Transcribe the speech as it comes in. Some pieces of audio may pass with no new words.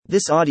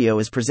This audio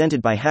is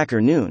presented by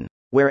Hacker Noon,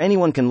 where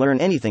anyone can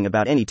learn anything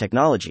about any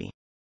technology.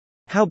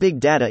 How Big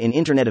Data in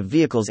Internet of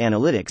Vehicles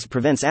Analytics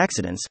Prevents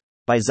Accidents,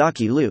 by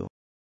Zaki Liu.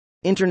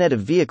 Internet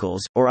of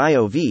Vehicles, or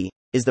IoV,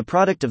 is the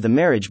product of the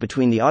marriage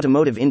between the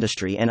automotive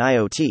industry and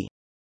IoT.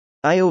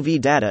 IoV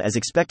data is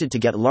expected to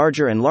get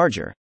larger and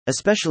larger,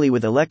 especially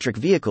with electric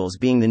vehicles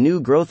being the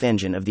new growth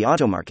engine of the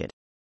auto market.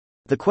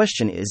 The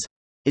question is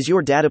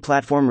your data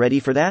platform ready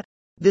for that?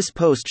 This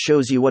post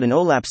shows you what an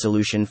OLAP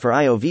solution for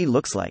IoV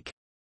looks like.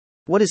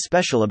 What is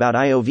special about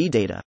IoV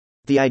data?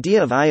 The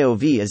idea of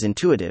IoV is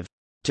intuitive: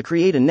 to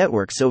create a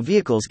network so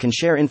vehicles can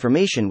share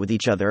information with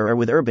each other or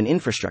with urban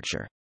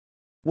infrastructure.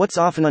 What's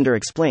often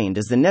underexplained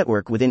is the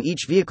network within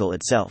each vehicle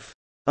itself.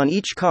 On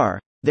each car,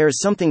 there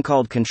is something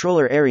called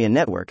Controller Area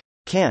Network,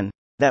 CAN,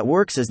 that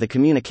works as the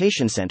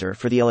communication center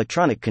for the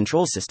electronic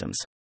control systems.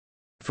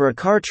 For a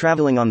car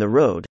traveling on the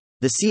road,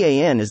 the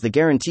CAN is the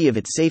guarantee of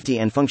its safety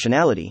and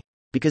functionality,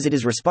 because it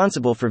is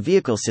responsible for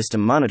vehicle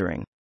system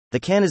monitoring. The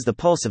CAN is the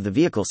pulse of the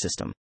vehicle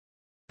system.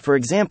 For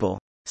example,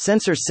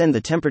 sensors send the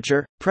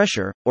temperature,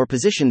 pressure, or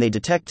position they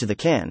detect to the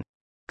CAN.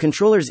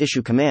 Controllers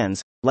issue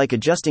commands, like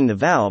adjusting the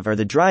valve or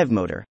the drive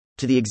motor,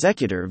 to the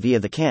executor via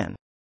the CAN.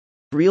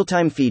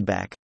 Real-time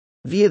feedback.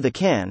 Via the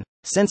CAN,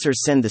 sensors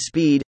send the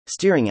speed,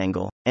 steering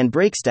angle, and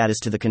brake status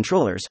to the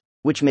controllers,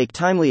 which make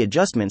timely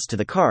adjustments to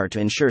the car to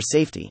ensure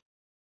safety.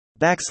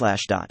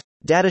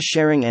 Data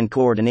sharing and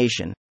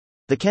coordination.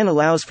 The CAN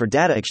allows for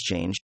data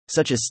exchange,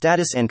 such as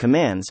status and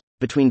commands,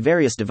 between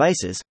various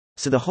devices,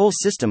 so the whole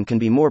system can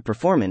be more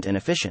performant and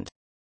efficient.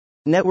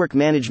 Network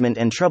management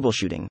and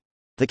troubleshooting.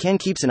 The CAN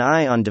keeps an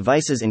eye on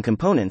devices and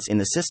components in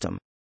the system.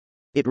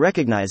 It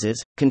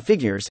recognizes,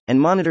 configures, and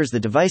monitors the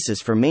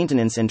devices for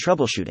maintenance and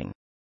troubleshooting.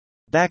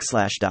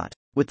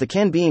 With the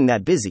CAN being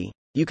that busy,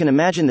 you can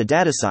imagine the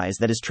data size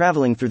that is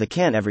traveling through the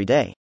CAN every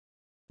day.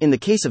 In the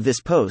case of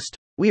this post,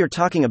 we are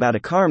talking about a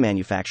car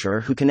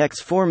manufacturer who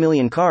connects 4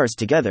 million cars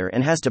together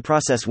and has to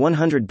process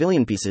 100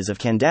 billion pieces of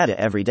CAN data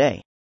every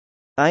day.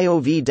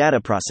 IoV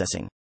data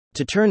processing.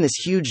 To turn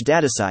this huge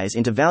data size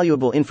into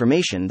valuable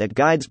information that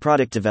guides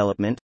product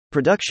development,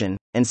 production,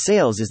 and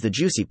sales is the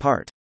juicy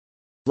part.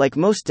 Like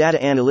most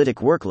data analytic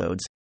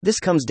workloads, this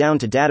comes down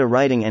to data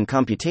writing and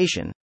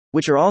computation,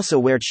 which are also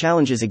where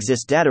challenges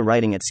exist. Data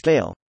writing at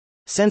scale.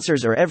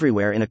 Sensors are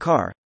everywhere in a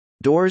car: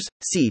 doors,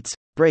 seats,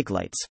 brake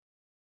lights.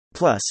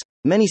 Plus,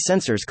 many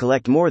sensors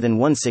collect more than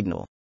one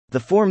signal. The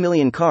 4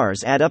 million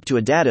cars add up to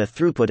a data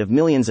throughput of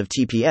millions of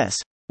TPS,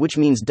 which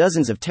means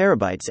dozens of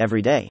terabytes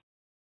every day.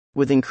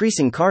 With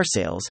increasing car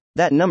sales,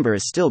 that number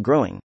is still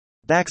growing.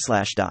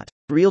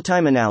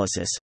 Real-time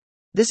analysis.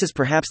 This is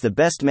perhaps the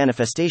best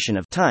manifestation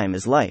of time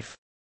is life.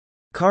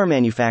 Car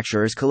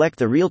manufacturers collect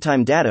the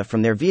real-time data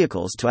from their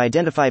vehicles to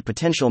identify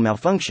potential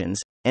malfunctions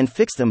and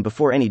fix them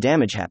before any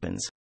damage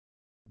happens.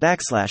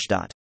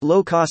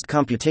 Low-cost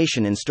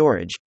computation and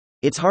storage.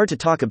 It's hard to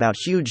talk about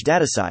huge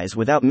data size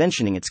without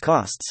mentioning its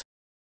costs.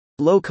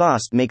 Low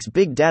cost makes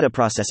big data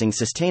processing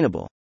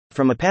sustainable.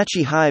 From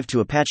Apache Hive to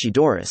Apache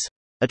Doris,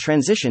 a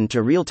transition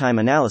to real-time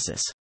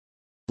analysis.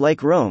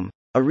 Like Rome,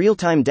 a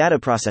real-time data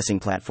processing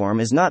platform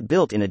is not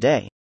built in a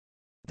day.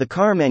 The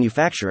car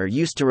manufacturer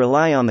used to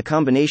rely on the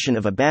combination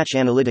of a batch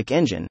analytic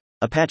engine,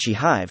 Apache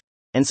Hive,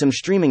 and some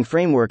streaming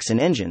frameworks and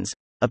engines,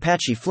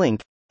 Apache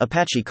Flink,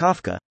 Apache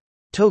Kafka,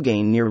 to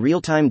gain near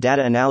real-time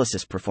data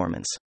analysis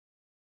performance.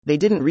 They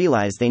didn't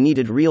realize they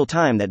needed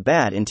real-time that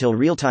bad until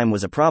real-time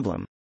was a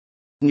problem.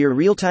 Near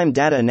real-time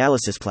data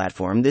analysis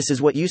platform, this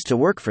is what used to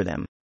work for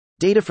them.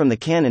 Data from the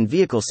CAN and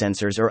vehicle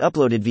sensors are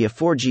uploaded via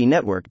 4G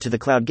network to the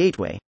cloud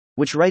gateway,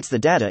 which writes the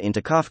data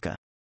into Kafka.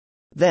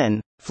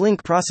 Then,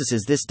 Flink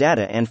processes this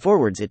data and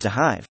forwards it to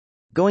Hive.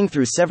 Going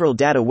through several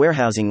data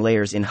warehousing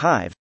layers in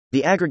Hive,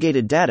 the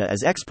aggregated data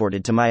is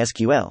exported to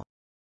MySQL.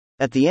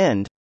 At the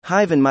end,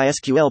 Hive and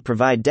MySQL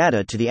provide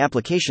data to the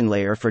application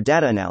layer for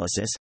data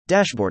analysis,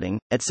 dashboarding,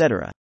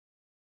 etc.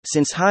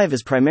 Since Hive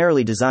is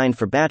primarily designed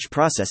for batch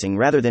processing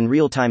rather than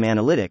real-time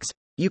analytics,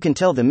 you can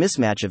tell the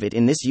mismatch of it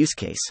in this use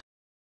case.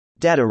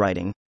 Data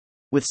writing.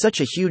 With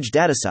such a huge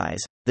data size,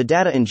 the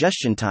data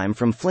ingestion time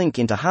from Flink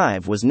into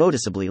Hive was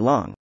noticeably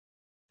long.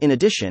 In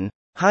addition,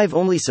 Hive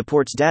only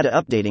supports data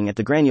updating at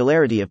the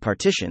granularity of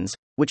partitions,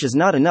 which is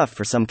not enough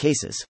for some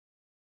cases.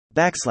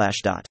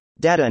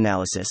 Data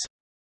analysis.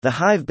 The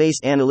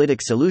Hive-based analytic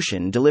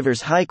solution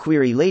delivers high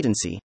query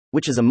latency,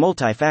 which is a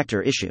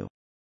multi-factor issue.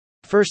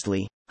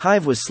 Firstly,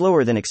 Hive was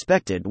slower than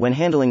expected when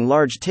handling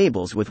large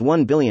tables with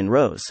 1 billion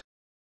rows.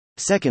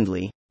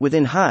 Secondly,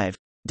 within Hive,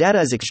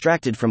 data is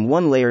extracted from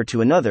one layer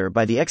to another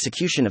by the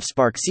execution of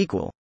Spark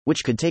SQL,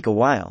 which could take a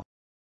while.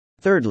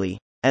 Thirdly,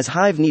 as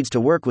Hive needs to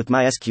work with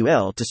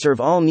MySQL to serve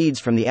all needs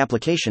from the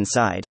application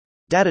side,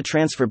 data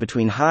transfer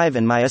between Hive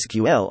and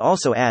MySQL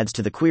also adds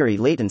to the query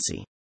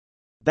latency.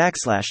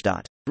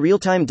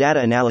 Real-time data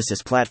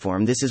analysis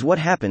platform. This is what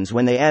happens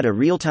when they add a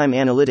real-time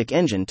analytic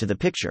engine to the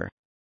picture.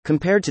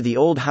 Compared to the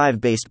old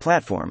Hive-based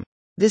platform,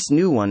 this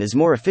new one is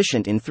more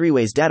efficient in 3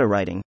 ways: data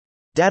writing.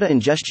 Data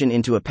ingestion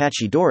into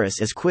Apache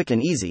Doris is quick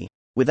and easy,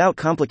 without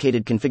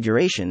complicated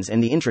configurations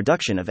and the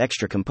introduction of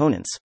extra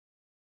components.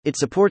 It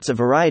supports a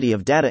variety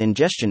of data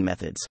ingestion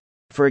methods.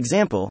 For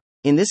example,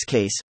 in this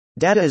case,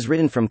 data is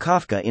written from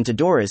Kafka into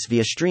Doris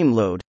via stream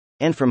load,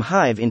 and from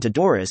Hive into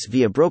Doris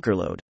via broker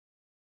load.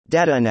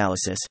 Data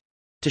analysis.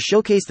 To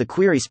showcase the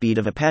query speed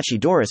of Apache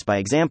Doris by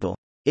example,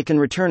 it can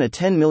return a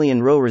 10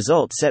 million row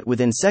result set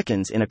within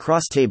seconds in a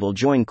cross-table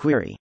join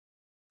query.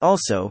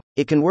 Also,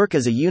 it can work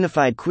as a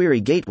unified query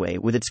gateway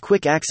with its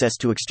quick access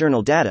to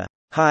external data,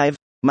 Hive,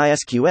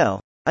 MySQL,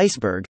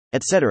 Iceberg,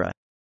 etc.,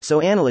 so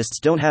analysts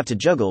don't have to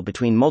juggle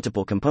between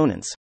multiple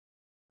components.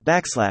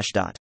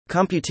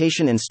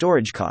 Computation and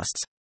storage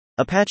costs.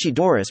 Apache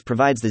Doris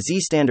provides the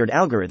Z-standard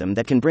algorithm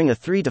that can bring a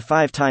 3 to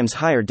 5 times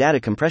higher data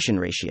compression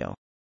ratio.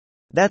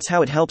 That's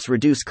how it helps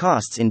reduce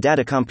costs in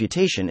data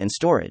computation and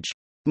storage.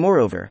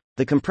 Moreover,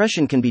 the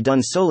compression can be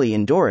done solely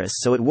in Doris,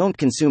 so it won't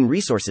consume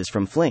resources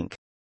from Flink.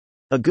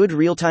 A good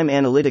real-time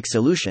analytic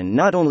solution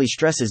not only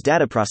stresses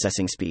data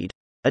processing speed,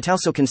 it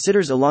also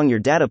considers along your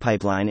data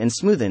pipeline and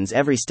smoothens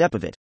every step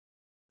of it.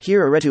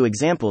 Here are 2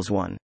 examples.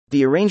 1.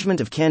 The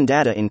arrangement of CAN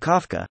data in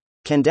Kafka.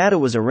 CAN data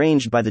was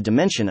arranged by the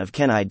dimension of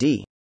CAN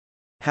ID.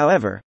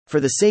 However, for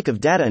the sake of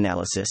data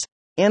analysis,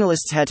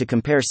 analysts had to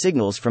compare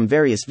signals from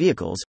various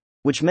vehicles,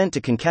 which meant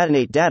to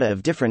concatenate data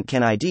of different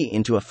CAN ID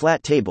into a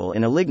flat table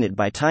and aligned it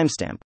by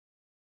timestamp.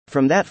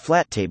 From that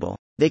flat table,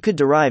 they could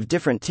derive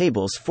different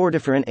tables for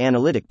different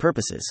analytic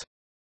purposes.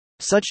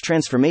 Such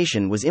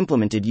transformation was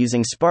implemented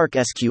using Spark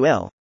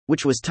SQL,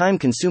 which was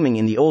time-consuming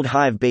in the old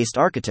Hive-based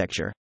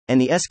architecture, and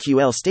the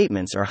SQL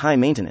statements are high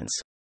maintenance.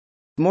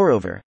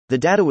 Moreover, the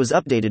data was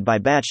updated by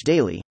batch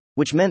daily,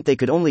 which meant they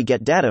could only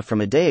get data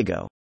from a day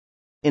ago.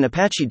 In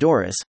Apache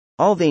Doris,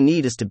 all they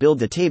need is to build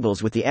the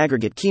tables with the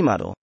aggregate key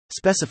model,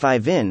 specify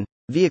VIN,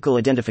 vehicle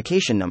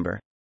identification number,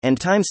 and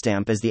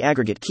timestamp as the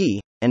aggregate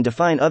key, and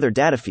define other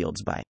data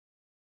fields by.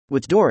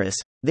 With Doris,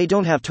 they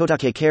don't have to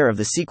take care of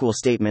the SQL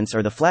statements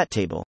or the flat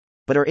table,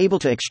 but are able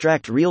to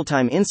extract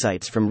real-time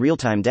insights from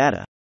real-time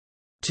data.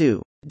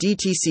 2.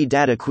 DTC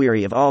data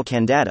query of all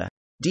CAN data.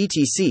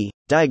 DTC,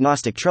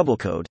 diagnostic trouble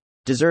code,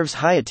 deserves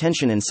high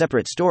attention and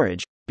separate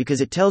storage, because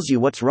it tells you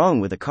what's wrong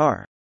with a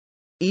car.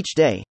 Each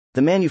day,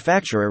 the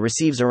manufacturer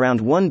receives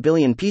around 1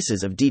 billion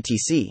pieces of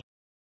DTC.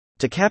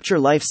 To capture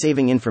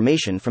life-saving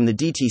information from the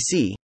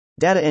DTC,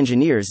 data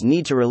engineers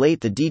need to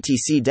relate the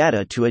DTC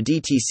data to a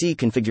DTC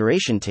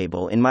configuration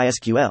table in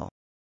MySQL.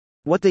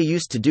 What they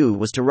used to do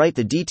was to write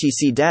the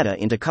DTC data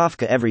into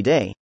Kafka every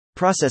day,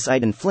 process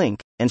it in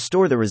Flink, and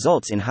store the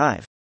results in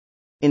Hive.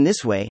 In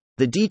this way,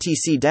 the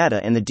DTC data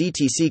and the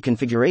DTC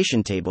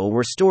configuration table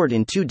were stored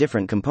in 2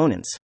 different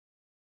components.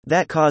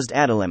 That caused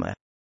a dilemma.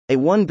 A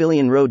 1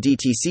 billion row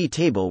DTC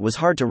table was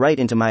hard to write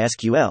into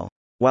MySQL,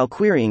 while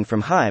querying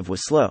from Hive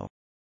was slow.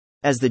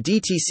 As the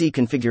DTC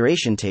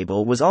configuration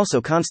table was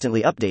also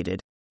constantly updated,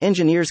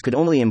 engineers could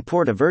only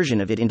import a version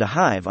of it into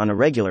Hive on a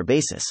regular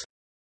basis.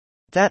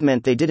 That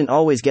meant they didn't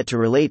always get to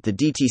relate the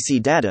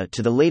DTC data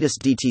to the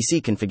latest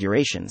DTC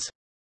configurations.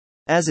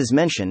 As is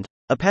mentioned,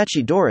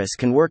 Apache Doris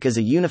can work as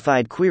a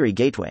unified query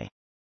gateway.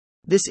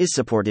 This is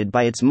supported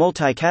by its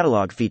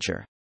multi-catalog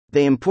feature.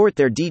 They import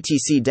their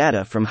DTC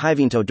data from Hive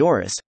into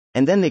Doris,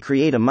 and then they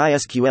create a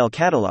MySQL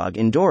catalog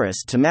in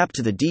Doris to map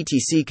to the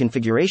DTC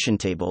configuration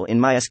table in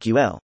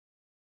MySQL.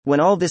 When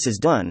all this is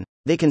done,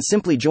 they can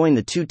simply join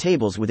the 2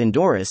 tables within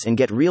Doris and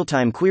get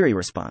real-time query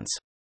response.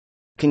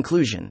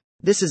 Conclusion.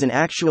 This is an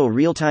actual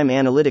real-time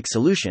analytic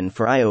solution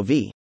for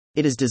IoV.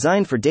 It is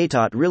designed for data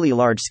at really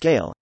large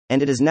scale,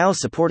 and it is now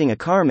supporting a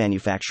car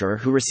manufacturer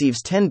who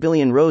receives 10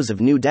 billion rows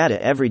of new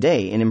data every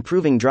day in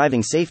improving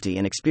driving safety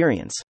and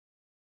experience.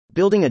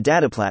 Building a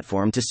data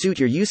platform to suit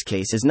your use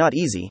case is not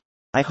easy.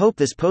 I hope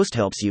this post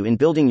helps you in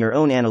building your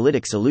own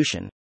analytic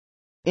solution.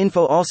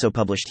 Info also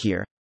published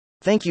here.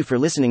 Thank you for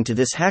listening to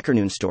this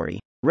HackerNoon story,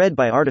 read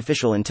by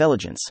Artificial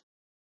Intelligence.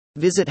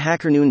 Visit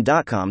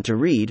hackernoon.com to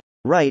read,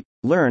 write,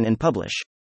 learn, and publish.